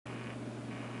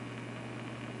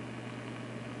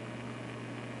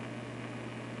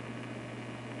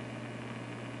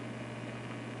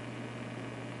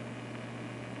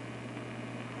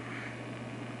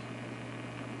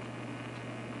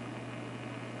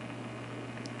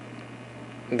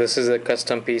This is a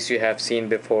custom piece you have seen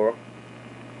before.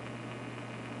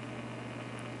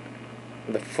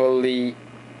 The fully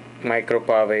micro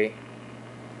pave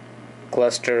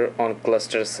cluster on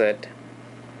cluster set.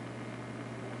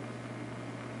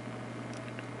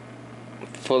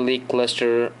 Fully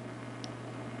cluster,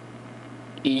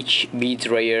 each beads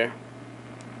layer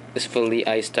is fully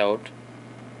iced out.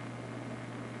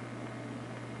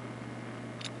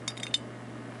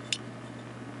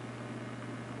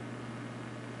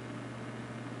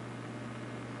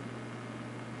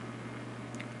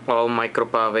 All micro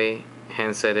pave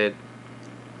hand setted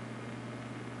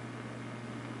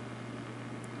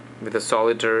with the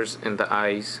solitaires in the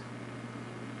eyes.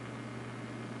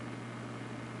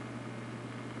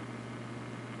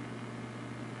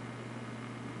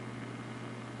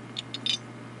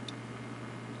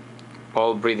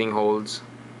 All breathing holes.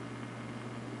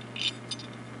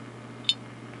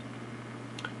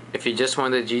 If you just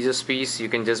want the Jesus piece, you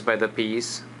can just buy the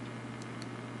piece.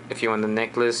 If you want the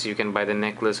necklace, you can buy the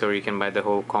necklace, or you can buy the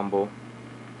whole combo.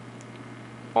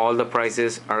 All the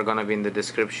prices are gonna be in the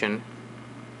description.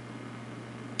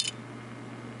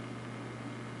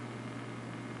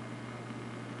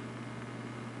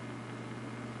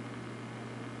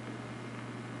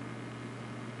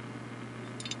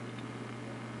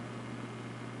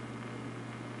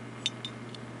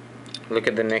 Look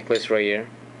at the necklace right here.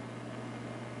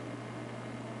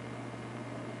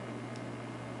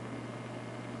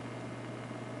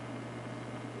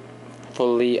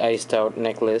 Fully iced out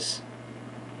necklace.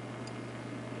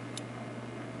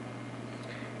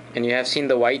 And you have seen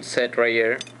the white set right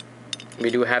here. We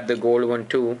do have the gold one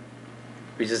too.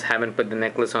 We just haven't put the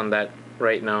necklace on that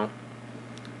right now.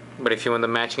 But if you want the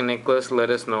matching necklace, let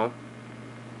us know.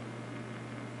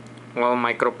 All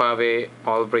micro pave,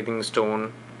 all breathing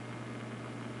stone.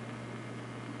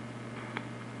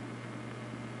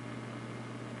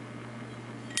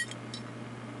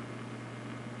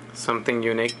 Something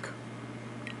unique.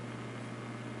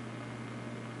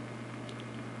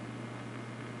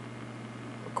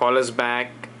 Call us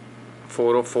back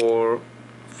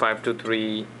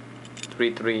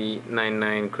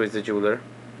 404-523-3399 Chris the Jeweler.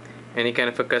 Any kind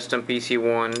of a custom piece you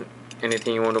want,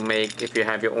 anything you want to make, if you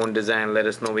have your own design, let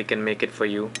us know, we can make it for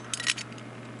you.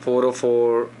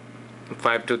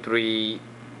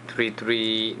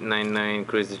 404-523-3399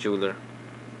 Chris the Jeweler.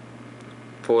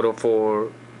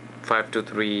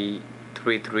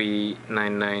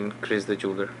 404-523-3399 Chris the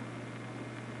Jeweler.